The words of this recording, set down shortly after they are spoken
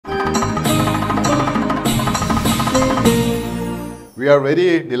We are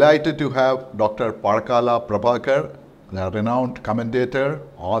very delighted to have Dr. Parakala Prabhakar, a renowned commentator,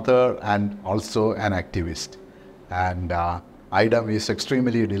 author, and also an activist. And AIDEM is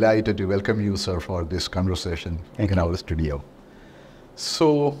extremely delighted to welcome you, sir, for this conversation in our studio.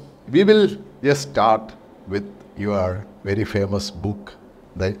 So we will just start with your very famous book,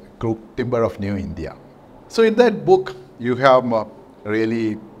 The Timber of New India. So in that book, you have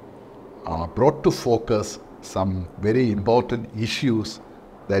really brought to focus some very important issues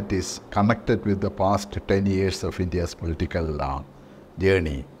that is connected with the past 10 years of India's political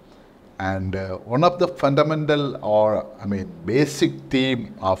journey. And one of the fundamental basic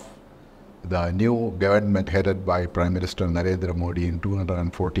theme of the new government headed by Prime Minister Narendra Modi in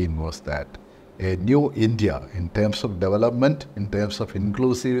 2014 was that a new India in terms of development, in terms of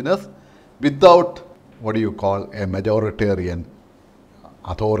inclusiveness, without what you call a majoritarian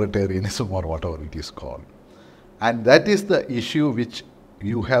authoritarianism or whatever it is called. And that is the issue which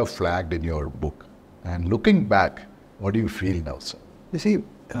you have flagged in your book. And looking back, what do you feel now, sir? You see,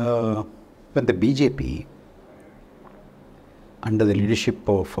 when the BJP, under the leadership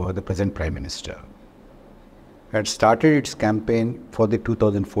of the present Prime Minister, had started its campaign for the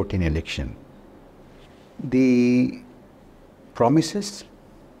 2014 election, the promises,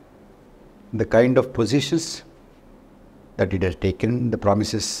 the kind of positions that it has taken, the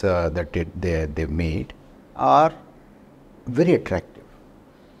promises that they've made are very attractive.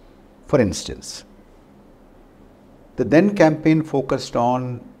 For instance, the then campaign focused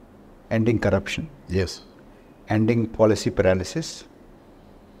on ending corruption, yes, ending policy paralysis,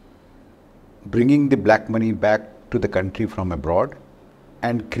 bringing the black money back to the country from abroad,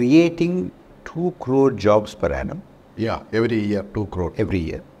 and creating 2 crore jobs per annum. Yeah, every year, 2 crore. Every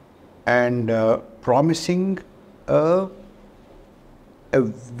year. And promising a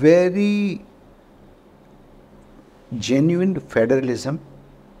very genuine federalism,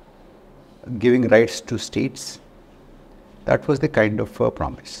 giving rights to states. That was the kind of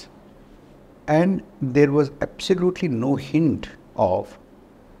promise. And there was absolutely no hint of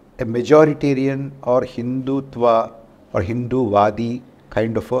a majoritarian or Hindutva or Hinduvadi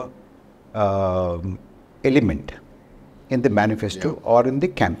kind of a element in the manifesto or in the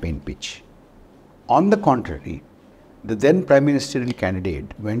campaign pitch. On the contrary, the then Prime Ministerial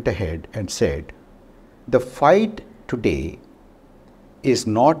candidate went ahead and said, the fight today is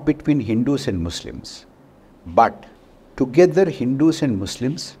not between Hindus and Muslims, but together Hindus and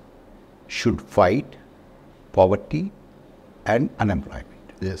Muslims should fight poverty and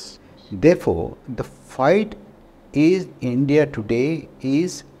unemployment. Yes. Therefore, the fight is India today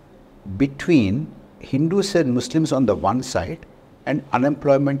is between Hindus and Muslims on the one side and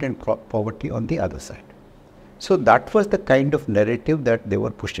unemployment and poverty on the other side. So that was the kind of narrative that they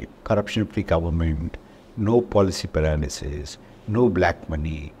were pushing. Corruption-free government, no policy paralysis, no black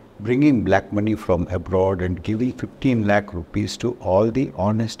money, bringing black money from abroad and giving 15 lakh rupees to all the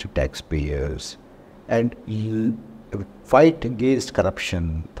honest taxpayers, and fight against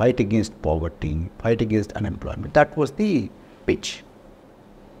corruption, fight against poverty, fight against unemployment. That was the pitch.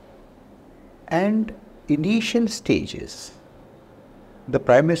 And initial stages, the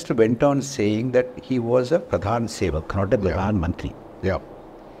Prime Minister went on saying that he was a Pradhan Sevak, not a Pradhan Mantri. Yeah.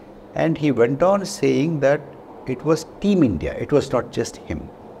 And he went on saying that it was Team India, it was not just him.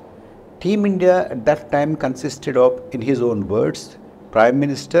 Team India at that time consisted of, in his own words, Prime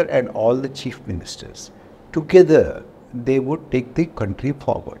Minister and all the Chief Ministers. Together, they would take the country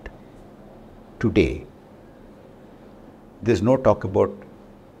forward. Today, there's no talk about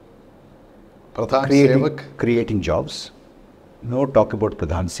creating jobs, no talk about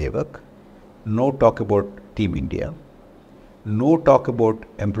Pradhan Sevak, no talk about Team India, no talk about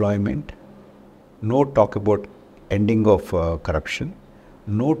employment, no talk about ending of corruption,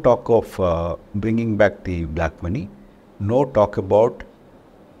 no talk of bringing back the black money, no talk about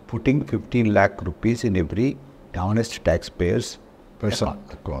putting 15 lakh rupees in every honest taxpayer's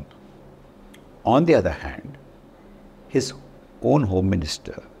account. On the other hand, his own Home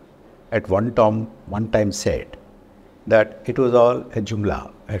Minister at one time said that it was all a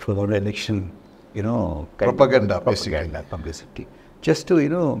jumla, it was all election, propaganda, publicity, just to,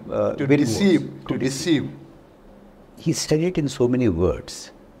 to deceive. He said it in so many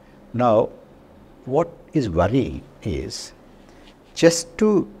words. Now, what is worrying is, just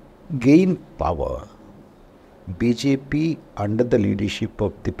to gain power, BJP under the leadership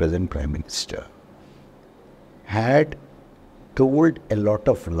of the present Prime Minister had told a lot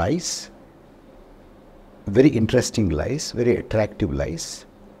of lies, very interesting lies, very attractive lies.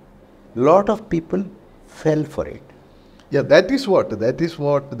 Lot of people fell for it. Yeah, that is what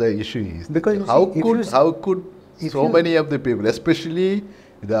the issue is. Because how could So many of the people, especially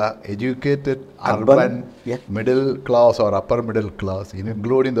the educated urban yeah. middle class or upper middle class,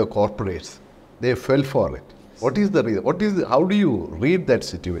 including the corporates, they fell for it. What is the reason? How do you read that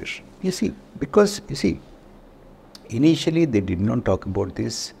situation? You see, because, initially they did not talk about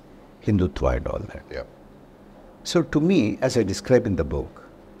this Hindutva and all that. Yeah. So to me, as I describe in the book,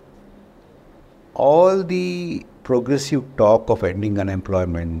 all the progressive talk of ending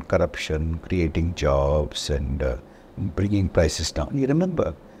unemployment, corruption, creating jobs and bringing prices down. You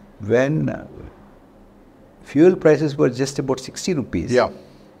remember when fuel prices were just about 60 rupees. Yeah.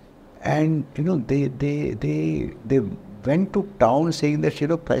 And they went to town saying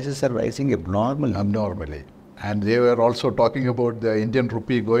that prices are rising Abnormally. And they were also talking about the Indian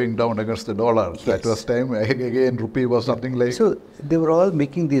rupee going down against the dollar. Yes. That was time, again, rupee was something like... So they were all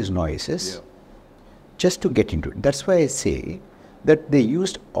making these noises just to get into it. That's why I say that they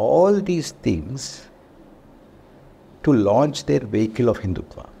used all these things to launch their vehicle of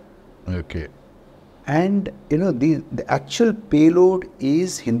Hindutva. Okay. And the actual payload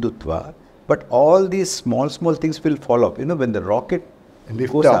is Hindutva, but all these small things will fall off. When the rocket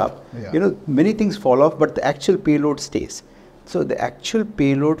goes up, many things fall off, but the actual payload stays. So the actual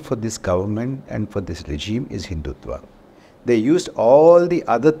payload for this government and for this regime is Hindutva. They used all the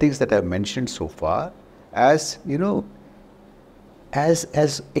other things that I've mentioned so far as,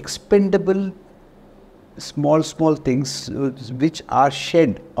 as expendable small things which are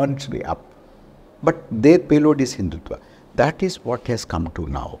shed on its way up. But their payload is Hindutva. That is what has come to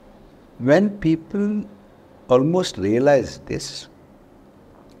now. When people almost realized this,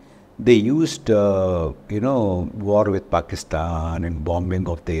 they used, war with Pakistan and bombing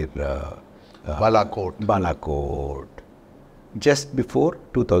of their Balakot just before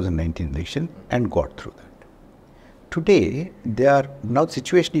 2019 election and got through that. Today, now the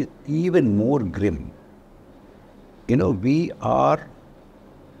situation is even more grim. We are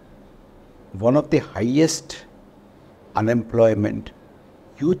one of the highest unemployment,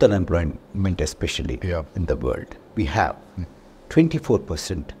 youth unemployment especially in the world. We have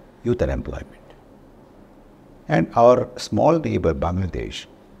 24% youth unemployment. And our small neighbor Bangladesh,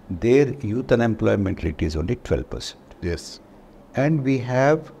 their youth unemployment rate is only 12%. Yes. And we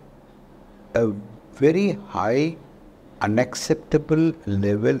have a very high, unacceptable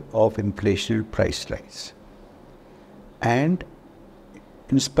level of inflationary price rise. And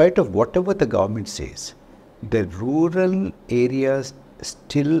in spite of whatever the government says, the rural areas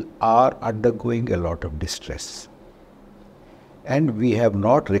still are undergoing a lot of distress. And we have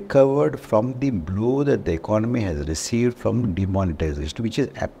not recovered from the blow that the economy has received from demonetization, which is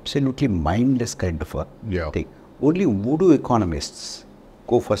absolutely mindless kind of a thing. Only voodoo economists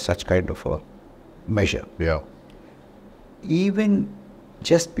go for such kind of a measure. Yeah. Even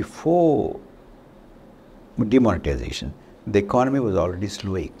just before demonetization, the economy was already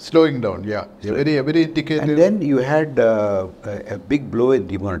slowing down, very indicative. And then you had a big blow in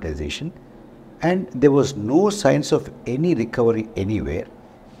demonetization, and there was no signs of any recovery anywhere.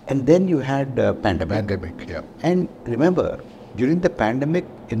 And then you had pandemic. And remember, during the pandemic,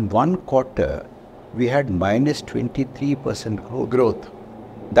 in one quarter, we had minus 23% growth.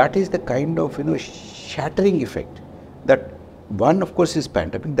 That is the kind of shattering effect. That one, of course, is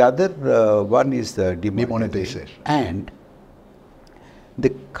pandemic. The other one is the demonetization. And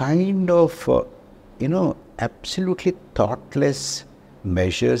the kind of, absolutely thoughtless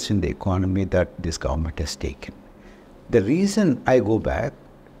measures in the economy that this government has taken. The reason I go back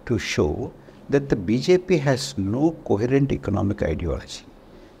to show that the BJP has no coherent economic ideology.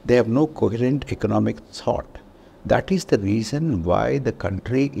 They have no coherent economic thought. That is the reason why the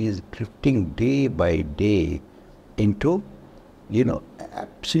country is drifting day by day into,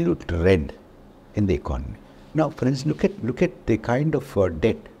 absolute red in the economy. Now, for instance, look at the kind of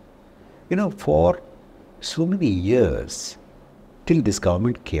debt. For so many years, till this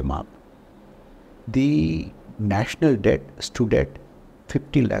government came up, the national debt stood at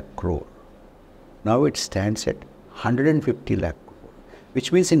 50 lakh crore. Now it stands at 150 lakh crore,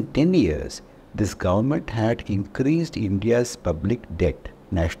 which means in 10 years, this government had increased India's public debt,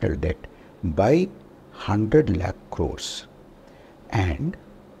 national debt, by 100 lakh crores. And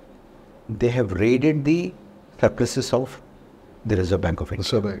they have raided the surpluses of the Reserve Bank of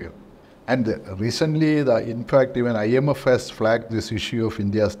India. And recently, in fact, even IMF has flagged this issue of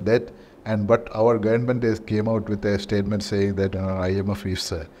India's debt, but our government has came out with a statement saying that IMF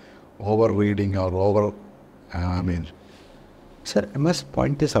is over-reading or Sir, I must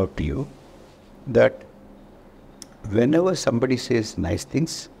point this out to you, that whenever somebody says nice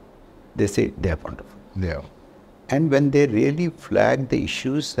things, they say they are wonderful. Yeah. And when they really flag the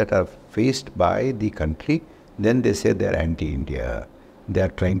issues that are faced by the country, Then they say they're anti-India, they are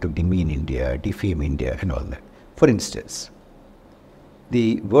trying to demean India, defame India and all that. For instance,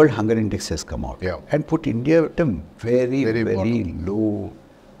 the World Hunger Index has come out and put India at a very low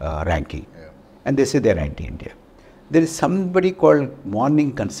ranking. And they say they're anti-India. There is somebody called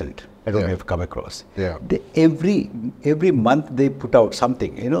Morning Consult. I don't know if you've come across. They, every month they put out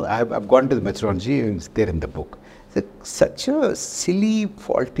something. You know, I've gone to the methodology, it's there in the book. It's such a silly,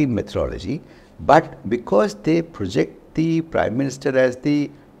 faulty methodology, but because they project the Prime Minister as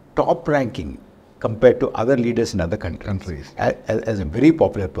the top ranking compared to other leaders in other countries. As a very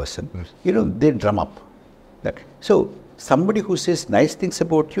popular person, you know, they drum up that. So somebody who says nice things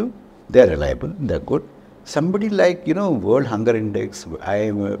about you, they're reliable, they're good. Somebody like, you know, World Hunger Index,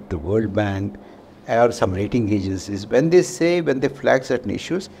 IMF, the World Bank, or some rating agencies, when they flag certain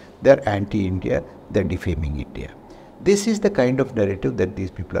issues, they're anti-India, they're defaming India. This is the kind of narrative that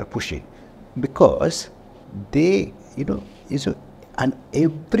these people are pushing, because they, you know, on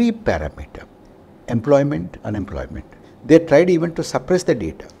every parameter, employment, unemployment, they tried even to suppress the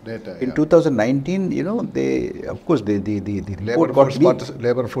data. In 2019, you know, the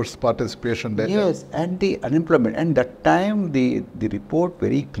labor force participation data. Yes, and the unemployment. And that time, the report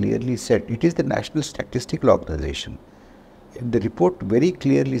very clearly said, it is the National Statistical Organization. The report very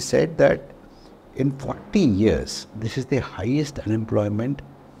clearly said that in 40 years, this is the highest unemployment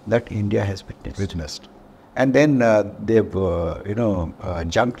that India has witnessed. And then they've,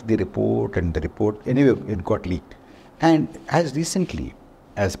 junked the report, and the report, anyway, it got leaked. And as recently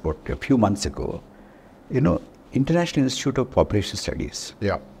as about a few months ago, you know, International Institute of Population Studies,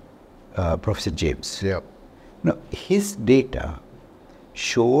 Professor James, now his data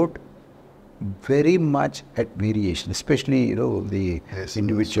showed very much at variation, especially, you know, the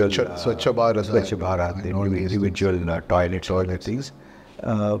individual Swachh Bharat, the individual toilet things.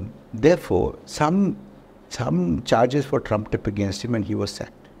 Therefore, some charges were trumped up against him, and he was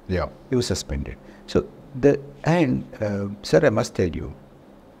sacked. He was suspended. So sir, I must tell you,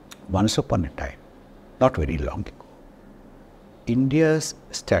 once upon a time, not very long ago, India's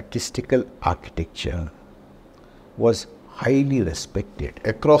statistical architecture was highly respected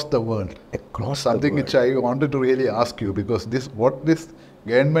across the world. Something which I wanted to really ask you, because what this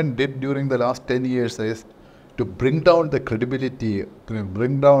government did during the last 10 years is to bring down the credibility, to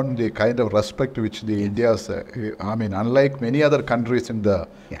bring down the kind of respect which the India's, I mean, unlike many other countries in the,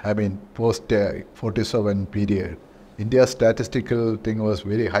 I mean, post-47 period, India's statistical thing was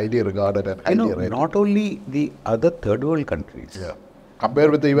very highly regarded and highly rated. Not only the other third world countries,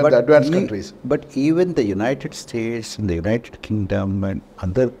 compared with even the advanced countries. But even the United States and the United Kingdom and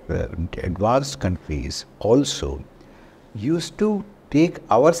other advanced countries also used to take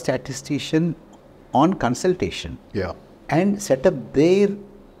our statistician on consultation and set up their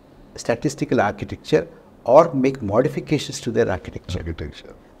statistical architecture or make modifications to their architecture.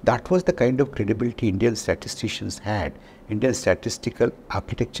 That was the kind of credibility Indian statisticians had, Indian statistical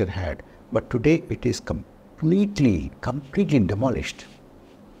architecture had. But today it is completely demolished.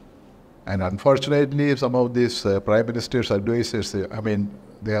 And unfortunately, some of these Prime Minister's advisors, I mean,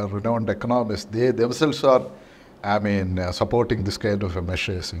 they are renowned economists, they themselves are, I mean, supporting this kind of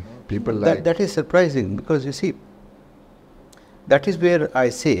measures. People like that is surprising, because you see, that is where I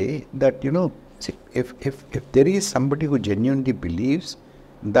say that, you know, see, if there is somebody who genuinely believes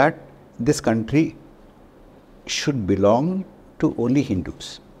that this country should belong to only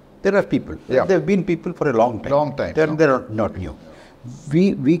Hindus, there are people. There have been people for a long time. They are not new.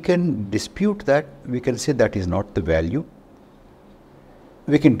 We can dispute that. We can say that is not the value.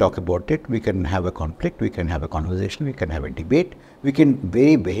 We can talk about it, we can have a conflict, we can have a conversation, we can have a debate, we can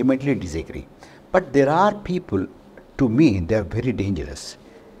very vehemently disagree. But there are people, to me, they are very dangerous.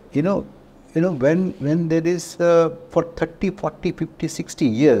 You know, when there is, for 30, 40, 50, 60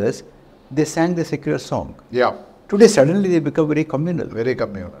 years, they sang the secular song. Today, suddenly they become very communal.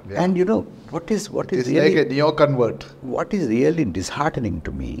 And you know, what is it's really... like a neo-convert. What is really disheartening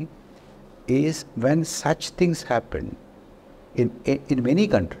to me is when such things happen in many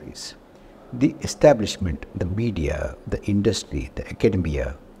countries, the establishment, the media, the industry, the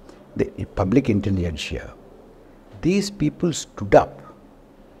academia, the public intelligentsia, these people stood up.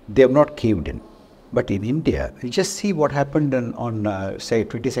 They have not caved in. But in India, you just see what happened on say,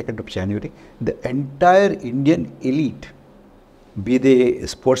 22nd of January. The entire Indian elite, be they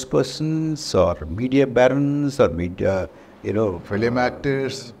sportspersons or media barons or media, you know, film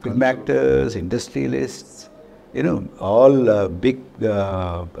actors, industrialists, you know, all big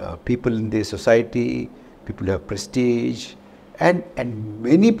people in the society, people who have prestige, and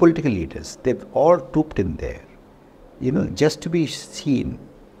many political leaders, they've all trooped in there, you know, just to be seen.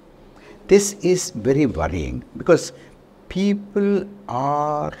 this is very worrying because people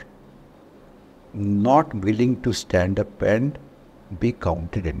are not willing to stand up and be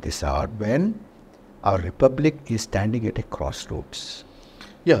counted in this hour when our republic is standing at a crossroads.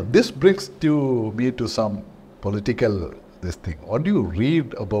 Yeah, this brings me to some political this thing. What do you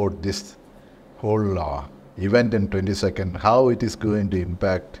read about this whole event in 22nd? How it is going to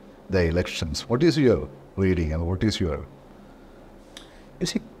impact the elections? What is your reading and what is your... You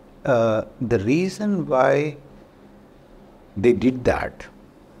see, the reason why they did that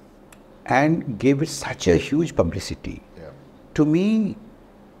and gave it such a huge publicity, to me,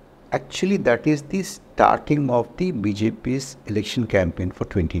 actually that is the starting of the BJP's election campaign for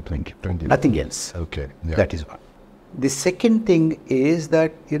 2024. Nothing else. Okay. Yeah. That is one. The second thing is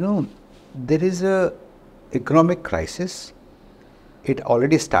that, there is a economic crisis. It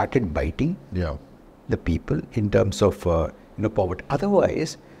already started biting the people in terms of poverty.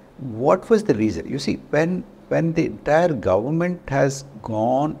 Otherwise, what was the reason? You see, when the entire government has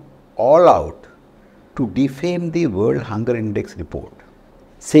gone all out to defame the World Hunger Index report,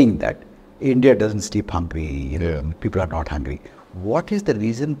 saying that India doesn't sleep hungry, people are not hungry. What is the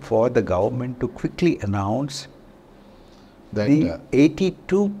reason for the government to quickly announce that the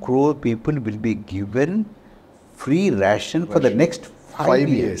 82 crore people will be given free ration for the next 5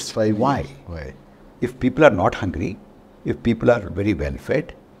 years? Why? If people are not hungry, if people are very well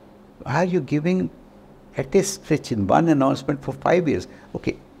fed, why are you giving at a stretch in one announcement for 5 years?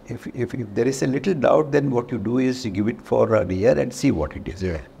 Okay, if there is a little doubt, then what you do is you give it for a year and see what it is.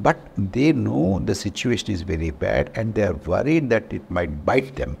 But they know the situation is very bad and they are worried that it might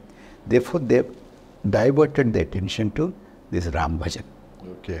bite them. Therefore, they diverted the attention to this Ram Bhajan.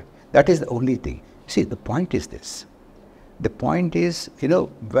 Okay. That is the only thing. See, the point is this. The point is,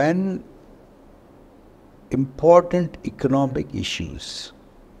 when important economic issues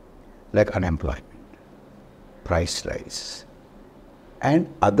like unemployment, price rise, and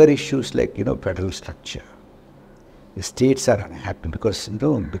other issues like, federal structure, the states are unhappy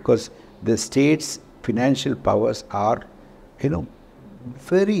because the states' financial powers are,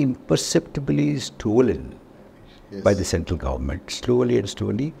 very imperceptibly stolen by the central government. Slowly and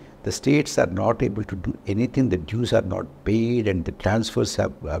slowly, the states are not able to do anything. The dues are not paid and the transfers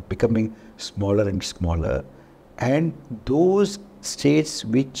are becoming smaller and smaller. And those states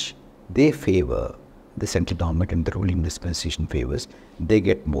which they favor, the central government and the ruling dispensation favors, they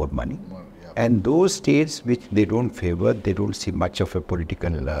get more money. And those states which they don't favor, they don't see much of a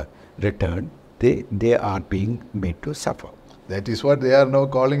political return, they are being made to suffer. That is what they are now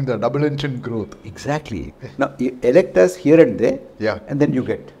calling the double engine growth. Exactly. Now, you elect us here and there, and then you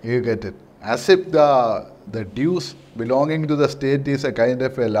get. You get it. As if the dues belonging to the state is a kind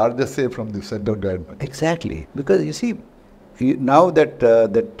of a larger say from the central government. Exactly. Because you see, now that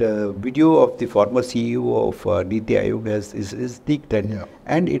video of the former CEO of Niti Aayog is leaked,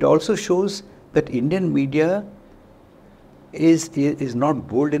 and it also shows that Indian media is not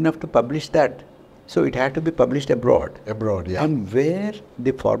bold enough to publish that. So it had to be published abroad. And where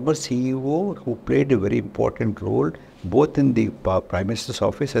the former CEO, who played a very important role, both in the Prime Minister's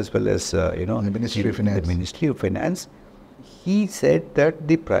office as well as the Ministry of Finance, he said that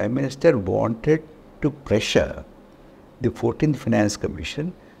the Prime Minister wanted to pressure the 14th Finance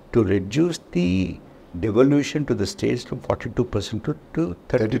Commission to reduce the devolution to the states from 42% to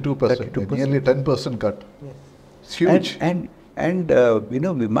 32%. Nearly 10% cut. Yes. It's huge. And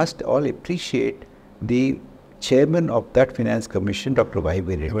we must all appreciate the chairman of that Finance Commission, Dr.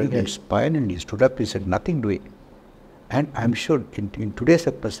 Y.V. Reddy, and spine, and he stood up, he said, nothing doing. And I'm sure in today's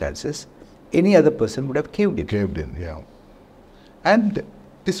circumstances, any other person would have caved in. And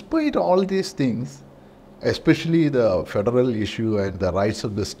despite all these things, especially the federal issue and the rights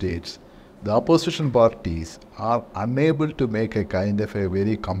of the states, the opposition parties are unable to make a kind of a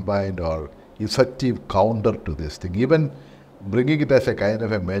very combined or effective counter to this thing, even bringing it as a kind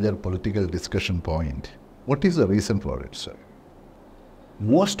of a major political discussion point. What is the reason for it, sir?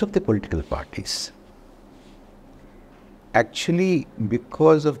 Most of the political parties, actually,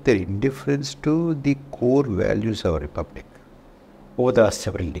 because of their indifference to the core values of our republic over the last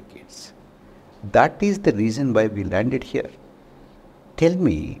several decades, that is the reason why we landed here. Tell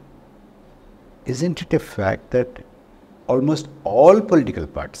me, isn't it a fact that almost all political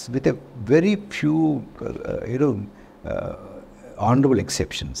parties, with a very few, honorable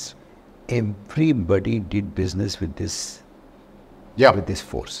exceptions, everybody did business with this, with this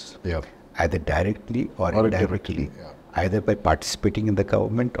force, either directly or indirectly, either by participating in the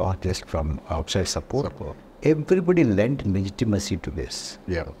government or just from outside support. Everybody lent legitimacy to this.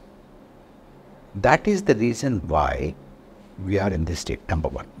 That is the reason why we are in this state, number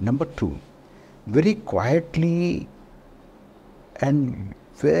one. Number two, very quietly and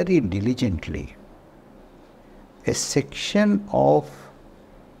very diligently, a section of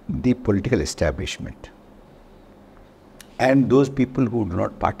the political establishment and those people who do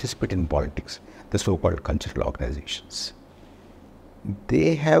not participate in politics, the so-called cultural organizations,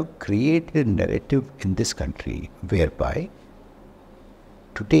 they have created a narrative in this country whereby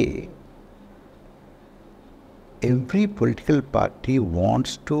today every political party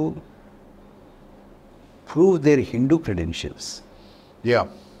wants to prove their Hindu credentials. Yeah,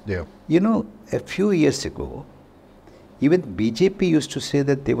 yeah. You know, a few years ago, even BJP used to say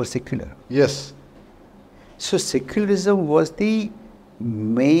that they were secular. Yes. So secularism was the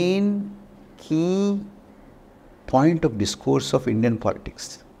main key point of discourse of Indian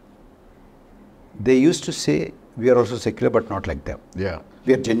politics. They used to say, we are also secular, but not like them. Yeah.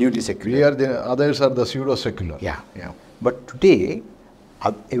 We are genuinely secular. We are the others are the pseudo-secular. Yeah. Yeah. But today,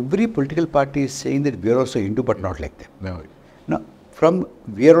 every political party is saying that we are also Hindu, but not like them. No. Now, from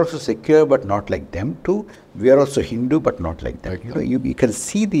we are also secular, but not like them, to we are also Hindu, but not like them. Like You can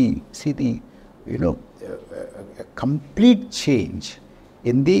see the a complete change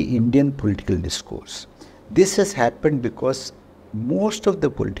in the Indian political discourse. This has happened because most of the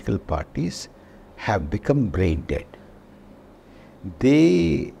political parties have become brain dead.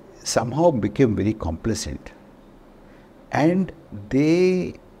 They somehow became very complacent, and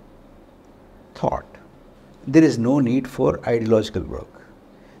they thought there is no need for ideological work.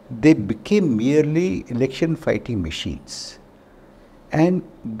 They became merely election fighting machines, and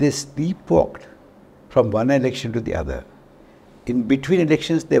they sleepwalked from one election to the other. In between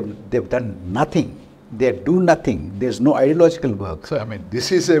elections, they've done nothing. They do nothing. There's no ideological work. So, I mean,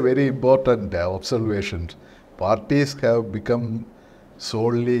 this is a very important observation. Parties have become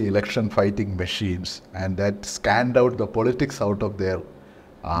solely election fighting machines, and that scanned out the politics out of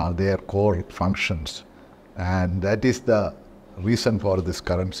their core functions. And that is the reason for this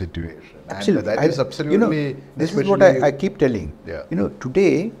current situation. Absolutely. And that is absolutely... this is what I keep telling. Yeah.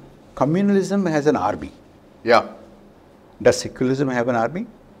 Today, communalism has an army. Yeah. Does secularism have an army?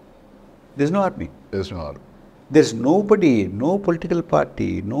 There's no army. There's no army. There's nobody, no political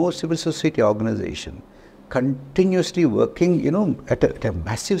party, no civil society organization continuously working, at a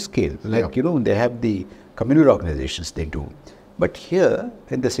massive scale. Like, they have the communal organizations, they do. But here,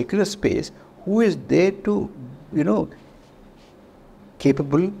 in the secular space, who is there to,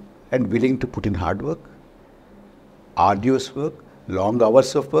 capable and willing to put in hard work, arduous work, long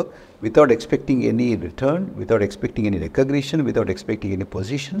hours of work, without expecting any return, without expecting any recognition, without expecting any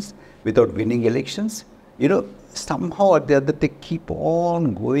positions, without winning elections? Somehow or the other, they keep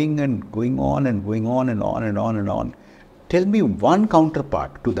on going and going on and going on and on and on and on. Tell me one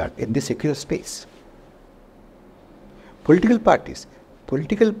counterpart to that in the secular space. Political parties.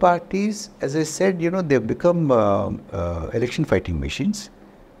 Political parties, as I said, they've become election fighting machines.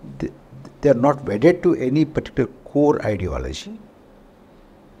 They are not wedded to any particular core ideology.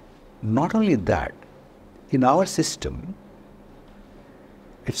 Not only that, in our system,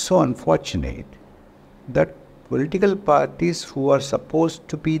 it's so unfortunate that political parties who are supposed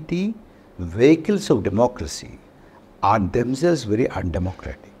to be the vehicles of democracy are themselves very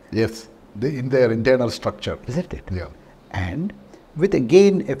undemocratic. Yes, in their internal structure. Isn't it? Yeah. And with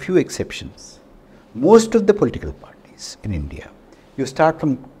again a few exceptions, most of the political parties in India, you start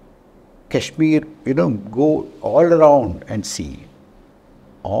from Kashmir, go all around and see,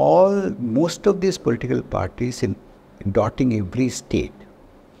 most of these political parties in dotting every state,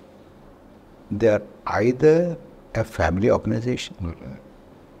 they are either a family organization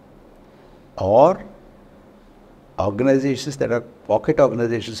or organizations that are pocket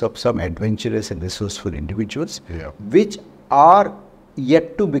organizations of some adventurous and resourceful individuals, which are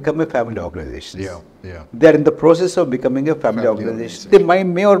yet to become a family organization. They are in the process of becoming a family organization. They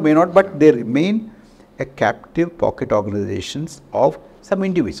may or may not, but they remain a captive pocket organizations of some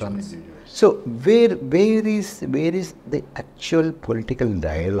individuals. So where is the actual political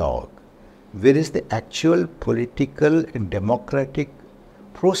dialogue? Where is the actual political and democratic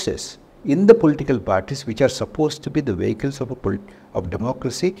process in the political parties which are supposed to be the vehicles of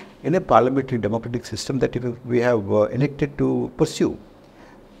democracy in a parliamentary democratic system that we have elected to pursue?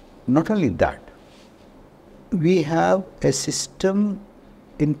 Not only that, we have a system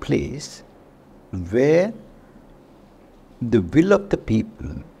in place where the will of the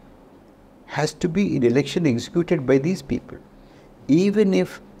people has to be in election executed by these people. Even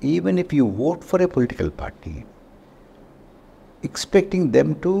if you vote for a political party, expecting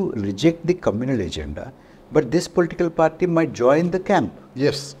them to reject the communal agenda, But this political party might join the camp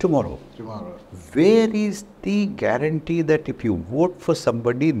Yes. tomorrow. Tomorrow. Where is the guarantee that if you vote for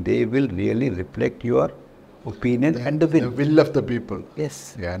somebody, they will really reflect your opinion and the will? The will of the people.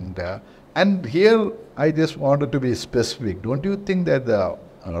 Yes. And here I just wanted to be specific. Don't you think that the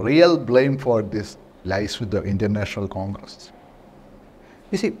real blame for this lies with the International Congress?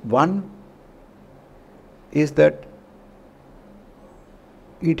 You see, one is that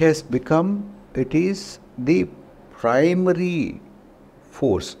it is the primary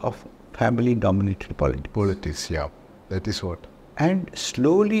force of family-dominated politics. Politics, yeah. That is what. And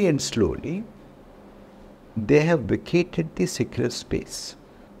slowly, they have vacated the secular space.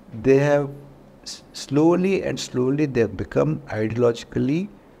 They have slowly they have become ideologically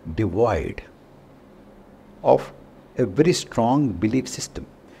devoid of a very strong belief system.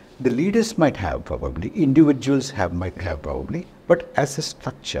 The leaders might have probably, individuals might have probably, but as a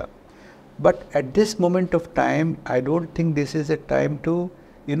structure. But at this moment of time, I don't think this is a time to,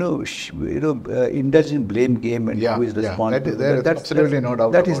 indulge in blame game and who is responsible. There is absolutely no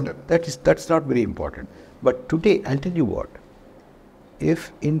doubt about it. That's not very important. But today, I'll tell you what.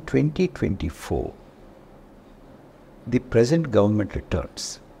 If in 2024, the present government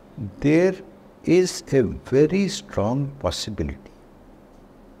returns, there is a very strong possibility.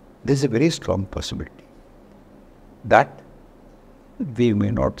 There's a very strong possibility that we may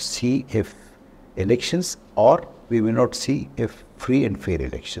not see elections, or we may not see a free and fair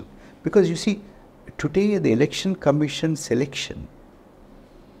election. Because you see, today the Election Commission selection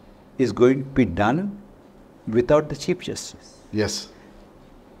is going to be done without the Chief Justice. Yes.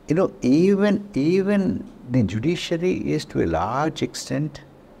 Even the judiciary is to a large extent,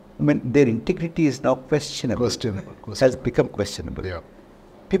 their integrity is now questionable. Has become questionable. Yeah.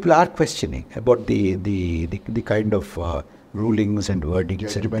 People are questioning about the kind of rulings and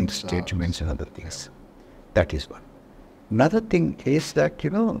verdicts and judgments and other things. Yeah. That is one. Another thing is that,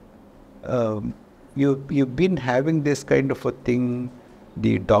 you've been having this kind of a thing,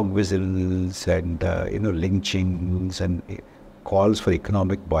 the dog whistles and, lynchings and calls for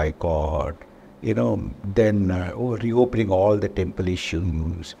economic boycott, then reopening all the temple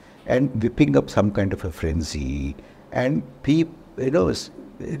issues and whipping up some kind of a frenzy, and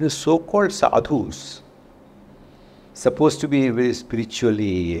so-called sadhus, supposed to be very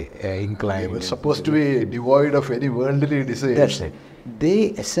spiritually inclined. They were supposed to be devoid of any worldly desires. That's right. They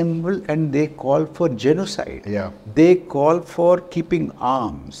assemble and they call for genocide. Yeah. They call for keeping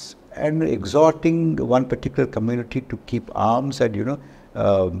arms and exhorting one particular community to keep arms and,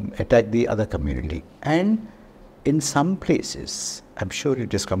 attack the other community. And in some places, I'm sure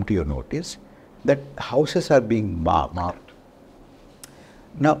it has come to your notice, that houses are being marked.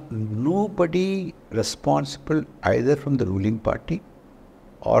 Now, nobody responsible either from the ruling party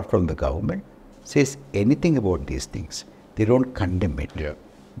or from the government says anything about these things. They don't condemn it. Yeah.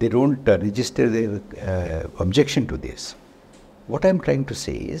 They don't register their objection to this. What I'm trying to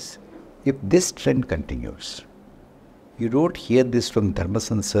say is, if this trend continues, you don't hear this from dharma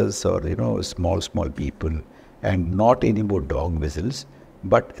sansas or, small people, and not any more dog whistles,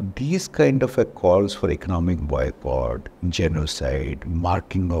 but these kind of calls for economic boycott, genocide,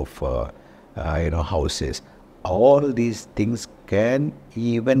 marking of, houses, all these things can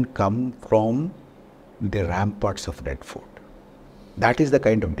even come from the ramparts of Red Fort. That is the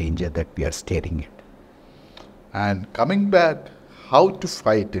kind of danger that we are staring at. And coming back, how to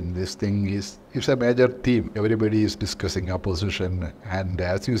fight in this thing is a major theme. Everybody is discussing opposition, and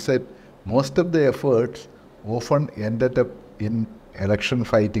as you said, most of the efforts often ended up in election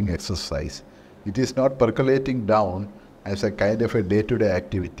fighting exercise. It is not percolating down as a kind of a day-to-day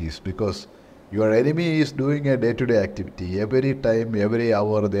activities, because your enemy is doing a day-to-day activity. Every time, every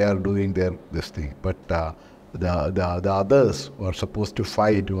hour they are doing this thing. But the others who are supposed to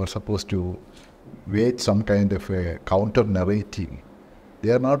fight, who are supposed to wage some kind of a counter narrative,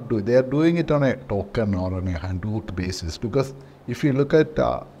 they are doing it on a token or on a handbook basis. Because if you look at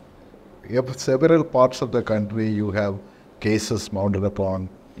several parts of the country, you have cases mounted upon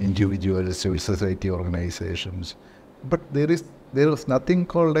individuals, civil society organizations, but there is nothing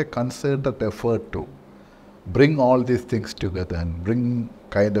called a concerted effort to bring all these things together and bring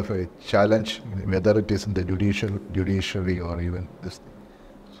kind of a challenge, whether it is in the judiciary or even this thing.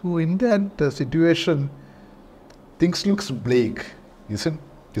 So in that situation, things looks bleak, isn't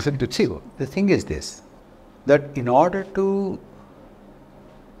it? See, the thing is this, that in order to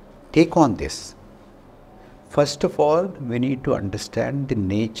take on this, first of all, we need to understand the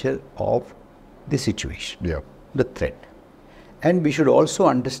nature of the situation, the threat. And we should also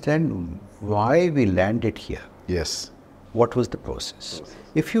understand why we landed here. Yes. What was the process?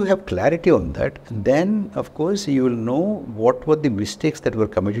 If you have clarity on that, then of course you will know what were the mistakes that were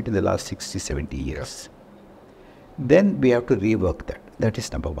committed in the last 60, 70 years. Then we have to rework that. That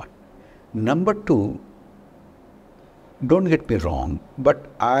is number one. Number two, don't get me wrong, but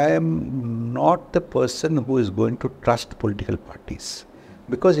I am not the person who is going to trust political parties,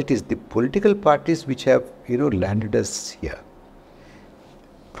 because it is the political parties which have, landed us here.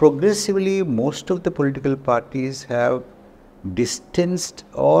 Progressively, most of the political parties have distanced,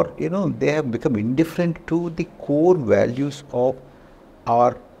 or they have become indifferent to the core values of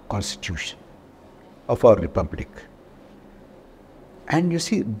our constitution, of our republic. And you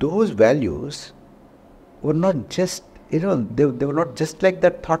see, those values were not just, they were not just like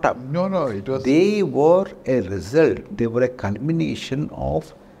that thought up. No, it was... They were a result, they were a culmination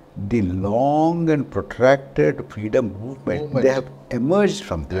of the long and protracted freedom movement. They have emerged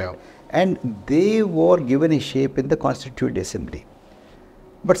from that. Yeah. And they were given a shape in the Constituent Assembly.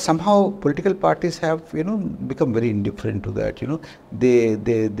 But somehow political parties have, become very indifferent to that.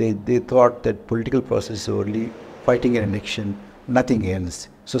 They thought that political process is only fighting an election, nothing else.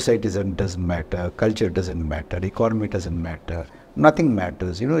 Society doesn't matter, culture doesn't matter, economy doesn't matter, nothing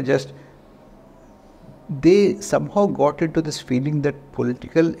matters. Just they somehow got into this feeling that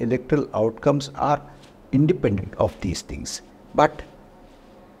political electoral outcomes are independent of these things. But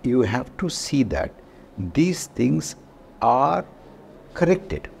you have to see that these things are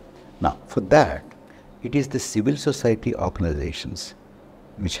corrected. Now, for that, it is the civil society organizations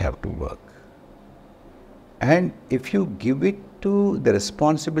which have to work. And if you give it to, the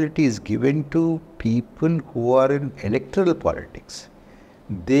responsibility is given to people who are in electoral politics,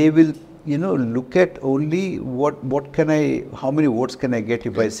 they will, look at only how many votes can I get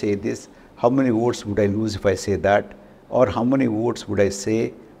if I say this, how many votes would I lose if I say that, or how many votes would I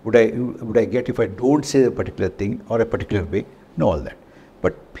get if I don't say a particular thing or a particular way, all that.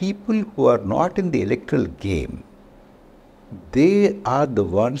 But people who are not in the electoral game, they are the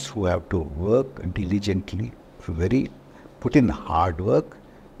ones who have to work diligently, put in hard work,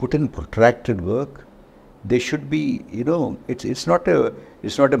 put in protracted work. They should be, it's not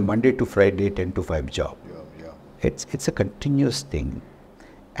a Monday to Friday 10 to 5 job. Yeah. It's a continuous thing.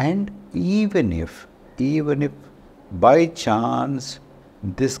 And even if by chance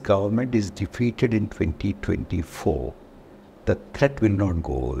this government is defeated in 2024, the threat will not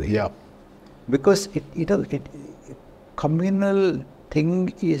go away. Yeah. Because communal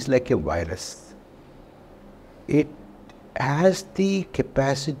thing is like a virus. It has the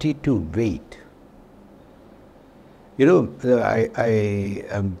capacity to wait. I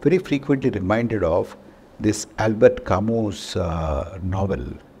am very frequently reminded of this Albert Camus' novel,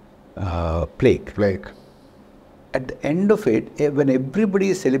 Plague. At the end of it, when everybody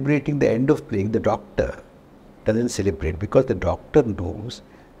is celebrating the end of Plague, the doctor doesn't celebrate, because the doctor knows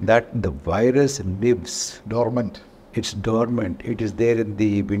that the virus lives dormant. It's dormant. It is there in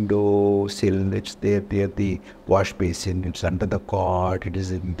the window sill. It's there near the wash basin. It's under the cot. It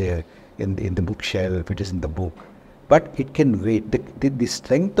is in the bookshelf. It is in the book. But it can wait. The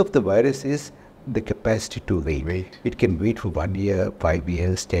strength of the virus is the capacity to wait. It can wait for 1 year, 5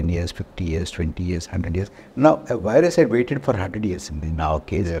 years, 10 years, 50 years, 20 years, 100 years. Now, a virus had waited for 100 years in our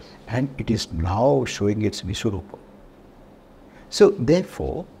case, and it is now showing its Vishwarupa. So,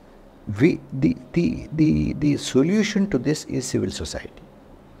 therefore, the solution to this is civil society.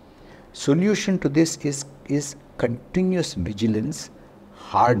 Solution to this is continuous vigilance,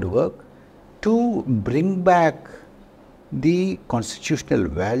 hard work to bring back the constitutional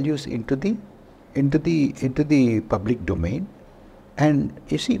values into the public domain. And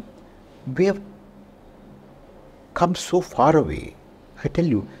you see, we have come so far away. I tell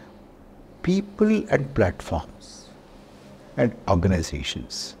you, people and platforms and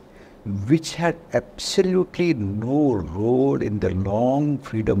organizations which had absolutely no role in the long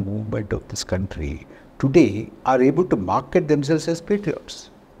freedom movement of this country today are able to market themselves as patriots.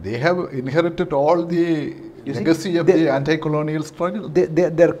 They have inherited all the legacy of the anti-colonial struggle.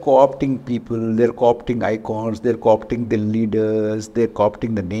 They're co-opting people, they're co-opting icons, they're co-opting the leaders, they're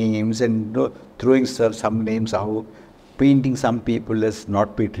co-opting the names and throwing some names out, painting some people as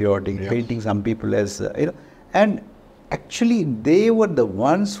not patriotic, painting some people as, and actually they were the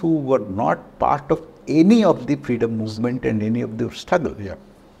ones who were not part of any of the freedom movement and any of the struggle. Yeah.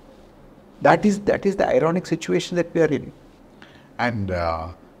 That is the ironic situation that we are in. And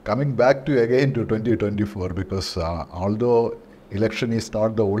coming back to 2024, because although election is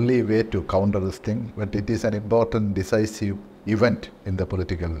not the only way to counter this thing, but it is an important decisive event in the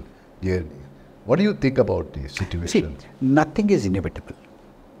political journey. What do you think about the situation? See, nothing is inevitable.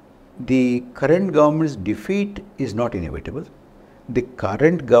 The current government's defeat is not inevitable. the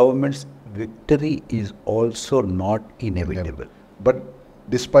current government's victory is also not inevitable. But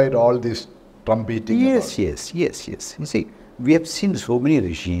despite all this trumpeting Yes, about yes, yes, yes. You see, we have seen so many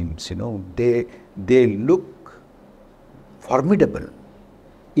regimes, they look formidable,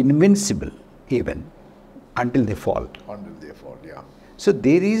 invincible even, until they fall. until they fall, yeah. So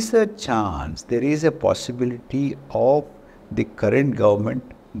there is a chance, there is a possibility of the current government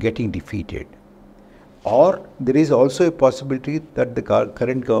getting defeated. Or there is also a possibility that the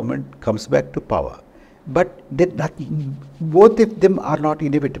current government comes back to power. But both of them are not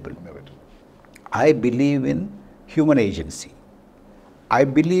inevitable. I believe in human agency. I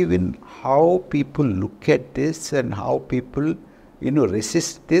believe in how people look at this and how people,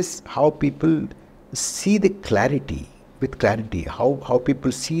 resist this, how people see the clarity, with clarity, how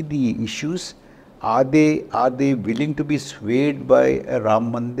people see the issues. Are they willing to be swayed by a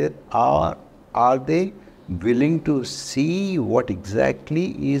Ram Mandir, or are they willing to see what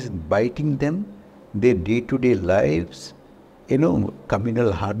exactly is biting them, their day-to-day lives,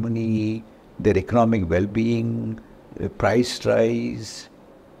 communal harmony, their economic well-being, price rise,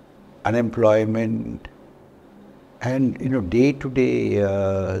 unemployment, and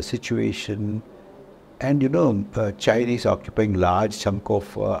day-to-day situation, and Chinese occupying large chunk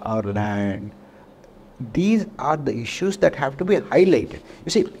of our land. These are the issues that have to be highlighted. You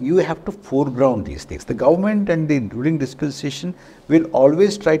see, you have to foreground these things. The government and the ruling dispensation will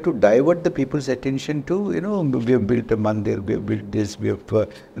always try to divert the people's attention to, we have built a mandir, we have built this, we have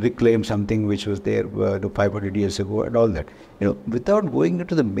reclaimed something which was there 500 years ago and all that, without going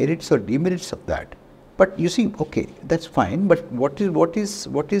into the merits or demerits of that. But you see, okay, that's fine, but what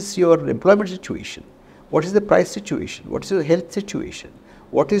is your employment situation? What is the price situation? What is your health situation?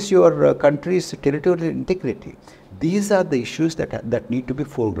 What is your country's territorial integrity? These are the issues that need to be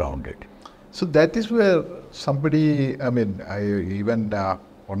foregrounded. So that is where somebody, one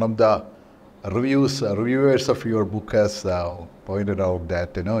of the reviewers of your book has pointed out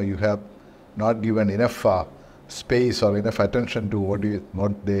that, you have not given enough space or enough attention to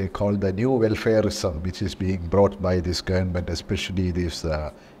what they call the new welfareism, which is being brought by this government, especially this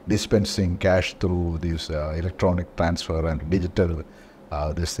dispensing cash through this electronic transfer and digital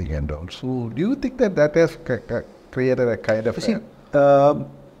this thing and all. So do you think that has created a kind of...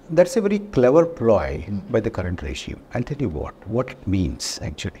 that's a very clever ploy by the current regime. I'll tell you what it means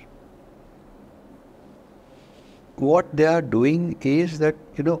actually. What they are doing is that,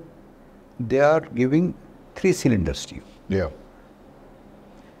 they are giving 3 cylinders to you. Yeah.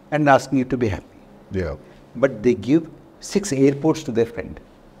 And asking you to be happy. Yeah. But they give 6 airports to their friend.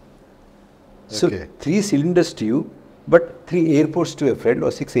 So Okay. 3 cylinders to you, but 3 airports to a friend,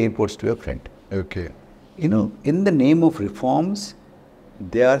 or 6 airports to a friend. Okay. In the name of reforms,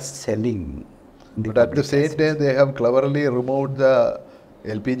 they are selling. But at the same time, they have cleverly removed the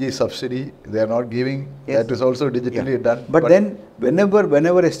LPG subsidy. They are not giving. Yes. That is also digitally done. But then,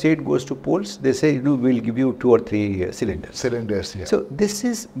 whenever a state goes to polls, they say, we'll give you 2 or 3 cylinders. Cylinders, yeah. So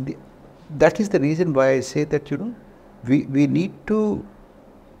that is the reason why I say that, we need to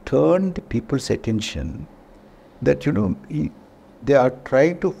turn the people's attention that, they are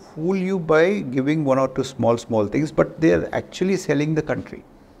trying to fool you by giving 1 or 2 small things, but they are actually selling the country.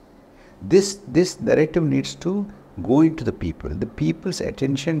 This narrative needs to go into the people. The people's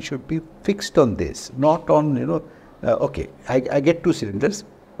attention should be fixed on this, not on, okay, I get 2 cylinders,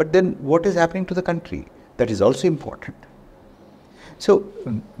 but then what is happening to the country? That is also important. So,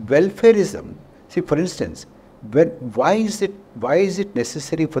 welfareism, see, for instance, why is it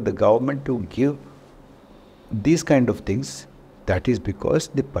necessary for the government to give these kind of things? That is because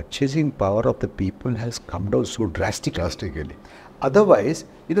the purchasing power of the people has come down so drastically. Otherwise,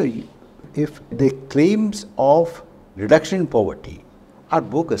 if the claims of reduction in poverty are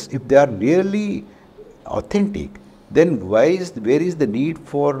bogus, if they are really authentic, then where is the need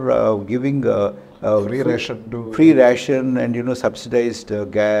for giving free ration and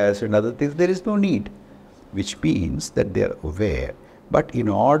subsidized gas and other things? There is no need, which means that they are aware. But in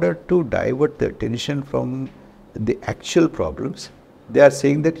order to divert the attention from the actual problems, they are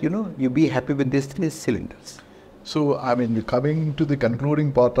saying that you be happy with these 3 cylinders. So, coming to the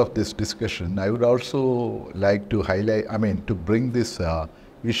concluding part of this discussion, I would also like to highlight, to bring this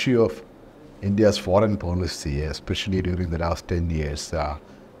issue of India's foreign policy, especially during the last 10 years.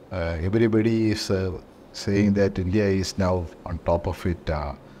 Everybody is saying that India is now on top of it,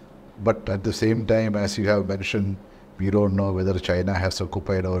 but at the same time, as you have mentioned, we don't know whether China has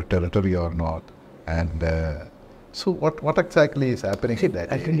occupied our territory or not. And so what exactly is happening in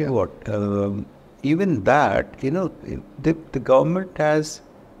that area? I tell you what, even that, the government has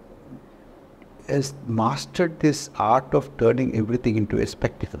has mastered this art of turning everything into a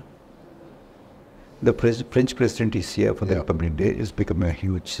spectacle. The French president is here for the Republic Day. It's become a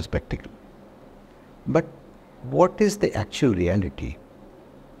huge spectacle. But what is the actual reality?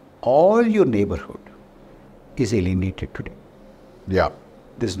 All your neighborhood is alienated today. Yeah.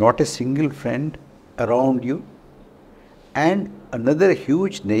 There's not a single friend around you. And another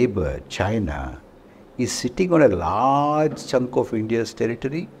huge neighbor, China, is sitting on a large chunk of India's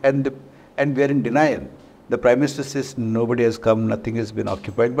territory, and we are in denial. The Prime Minister says nobody has come, nothing has been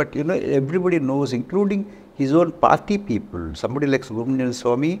occupied. But everybody knows, including his own party people. Somebody like Subramanian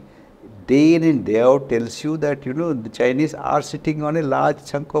Swamy, day in and day out tells you that the Chinese are sitting on a large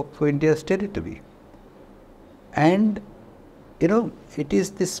chunk of India's territory. And it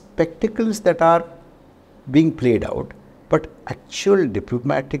is the spectacles that are being played out, but actual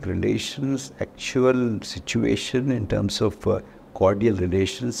diplomatic relations, actual situation in terms of cordial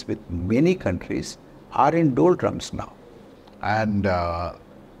relations with many countries are in doldrums now. And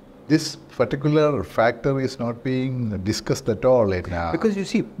this particular factor is not being discussed at all in because you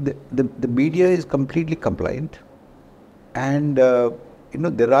see, the media is completely compliant, and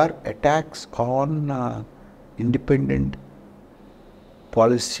there are attacks on independent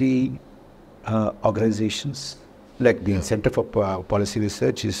policy organizations, like the Center for Policy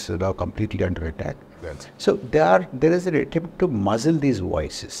Research is now completely under attack. So there is an attempt to muzzle these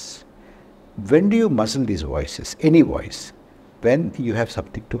voices. When do you muzzle these voices? Any voice. When you have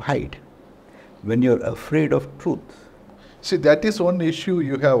something to hide. When you're afraid of truth. See, that is one issue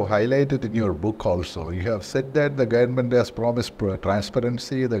you have highlighted in your book also. You have said that the government has promised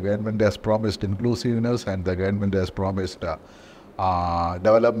transparency, the government has promised inclusiveness, and the government has promised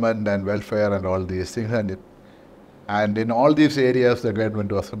development and welfare and all these things. And in all these areas, the government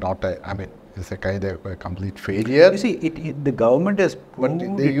was not, it's a kind of a complete failure. You see, the government has proved.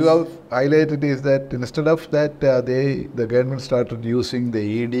 But you have highlighted is that instead of that, the government started using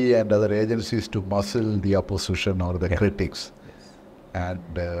the ED and other agencies to muzzle the opposition or the critics. Yes. And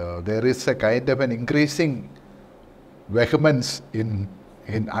there is a kind of an increasing vehemence in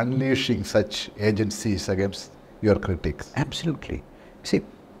unleashing such agencies against your critics. Absolutely. See,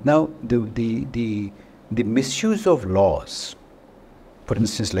 now the misuse of laws, for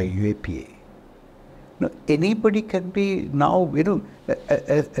instance, like UAPA. Now, anybody can be now,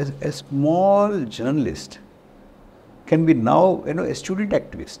 a small journalist can be now, a student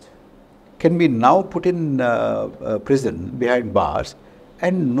activist, can be now put in prison behind bars,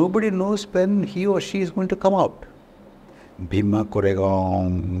 and nobody knows when he or she is going to come out. Bhima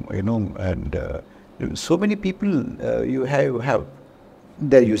Koregaon, and so many people you have,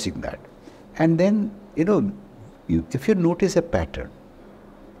 they're using that. And then, if you notice a pattern,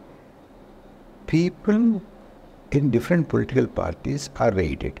 people in different political parties are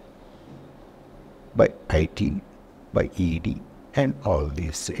raided by IT, by ED, and all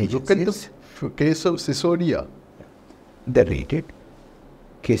these agencies. Look at the case of Sisodia. They're raided,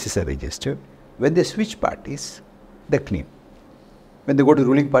 cases are registered. When they switch parties, they're clean. When they go to the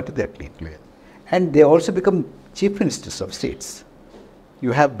ruling party, they're clean. And they also become chief ministers of states.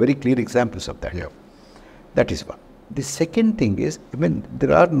 You have very clear examples of that. Yeah. That is one. The second thing is,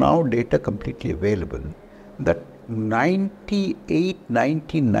 there are now data completely available that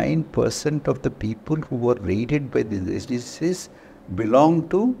 98-99% of the people who were raided by these agencies belong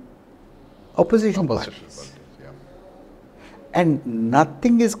to opposition parties. Yeah. And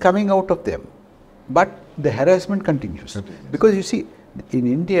nothing is coming out of them, but the harassment continues. Because you see, in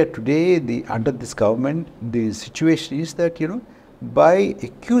India today, under this government, the situation is that, by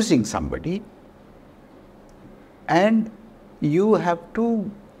accusing somebody, and you have to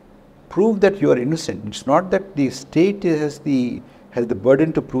prove that you are innocent. It's not that the state has the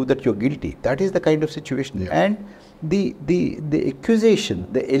burden to prove that you're guilty. That is the kind of situation. Yeah. And the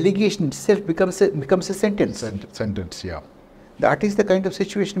accusation, the allegation itself becomes a sentence. Sentence, yeah. That is the kind of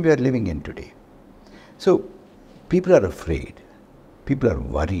situation we are living in today. So people are afraid. People are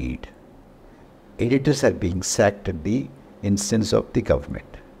worried. Editors are being sacked at the instance of the government.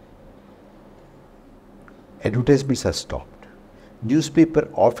 Advertisements are stopped. Newspaper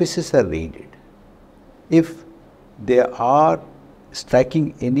offices are raided. If they are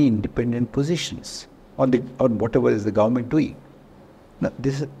striking any independent positions on whatever is the government doing. Now,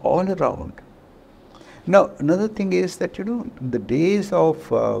 this is all around. Now, another thing is that, the days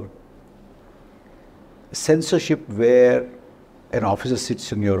of censorship where an officer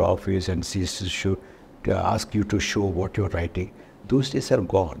sits in your office and sees to ask you to show what you're writing, those days are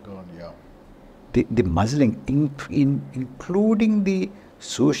gone. Yeah. The muzzling, including the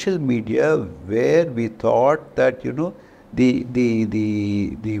social media, where we thought that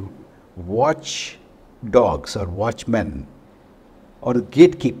the watch dogs or watchmen or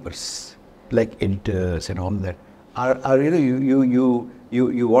gatekeepers like editors and all that are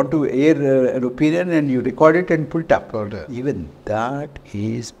you want to air an opinion and you record it and put it up. Even that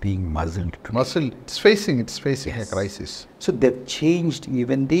is being muzzled today. Muzzled. It's facing Yes. a crisis. So they've changed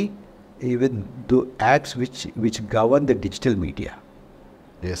even the acts which govern the digital media.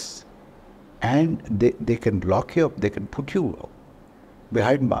 Yes. And they can lock you up, they can put you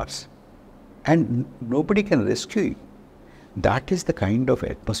behind bars. And nobody can rescue you. That is the kind of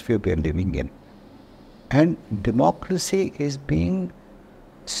atmosphere we are living in. And democracy is being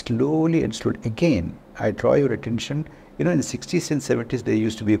slowly and slowly. Again, I draw your attention, in the 60s and 70s, there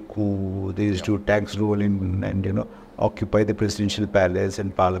used to be a coup, they used to tanks roll in and, occupy the presidential palace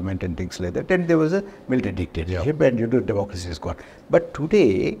and parliament and things like that. And there was a military dictatorship and, democracy is gone. But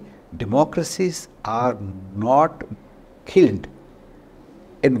today, democracies are not killed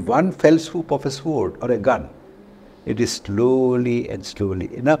in one fell swoop of a sword or a gun. It is slowly and slowly.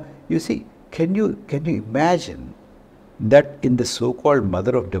 Now, you see, can you imagine that in the so-called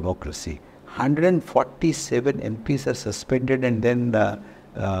mother of democracy, 147 MPs are suspended and then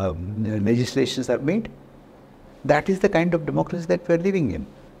legislations are made? That is the kind of democracy that we are living in.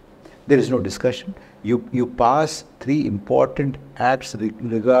 There is no discussion. You pass 3 important acts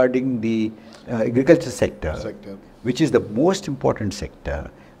regarding the agriculture sector, which is the most important sector,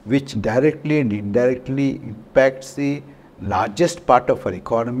 which directly and indirectly impacts the largest part of our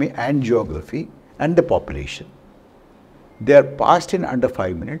economy and geography and the population. They are passed in under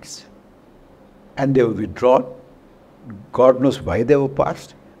 5 minutes and they were withdrawn. God knows why they were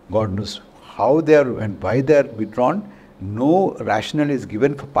passed. God knows how they are and why they are withdrawn. No rationale is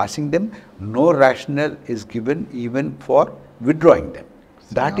given for passing them. No rationale is given even for withdrawing them.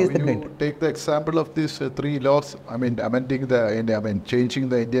 So that is the kind. Take the example of these 3 laws. Changing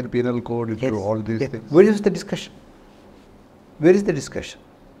the Indian Penal Code into all these things. Where is the discussion? Where is the discussion?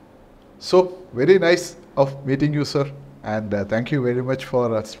 So very nice of meeting you, sir, and thank you very much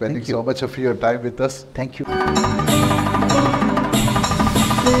for spending so much of your time with us. Thank you.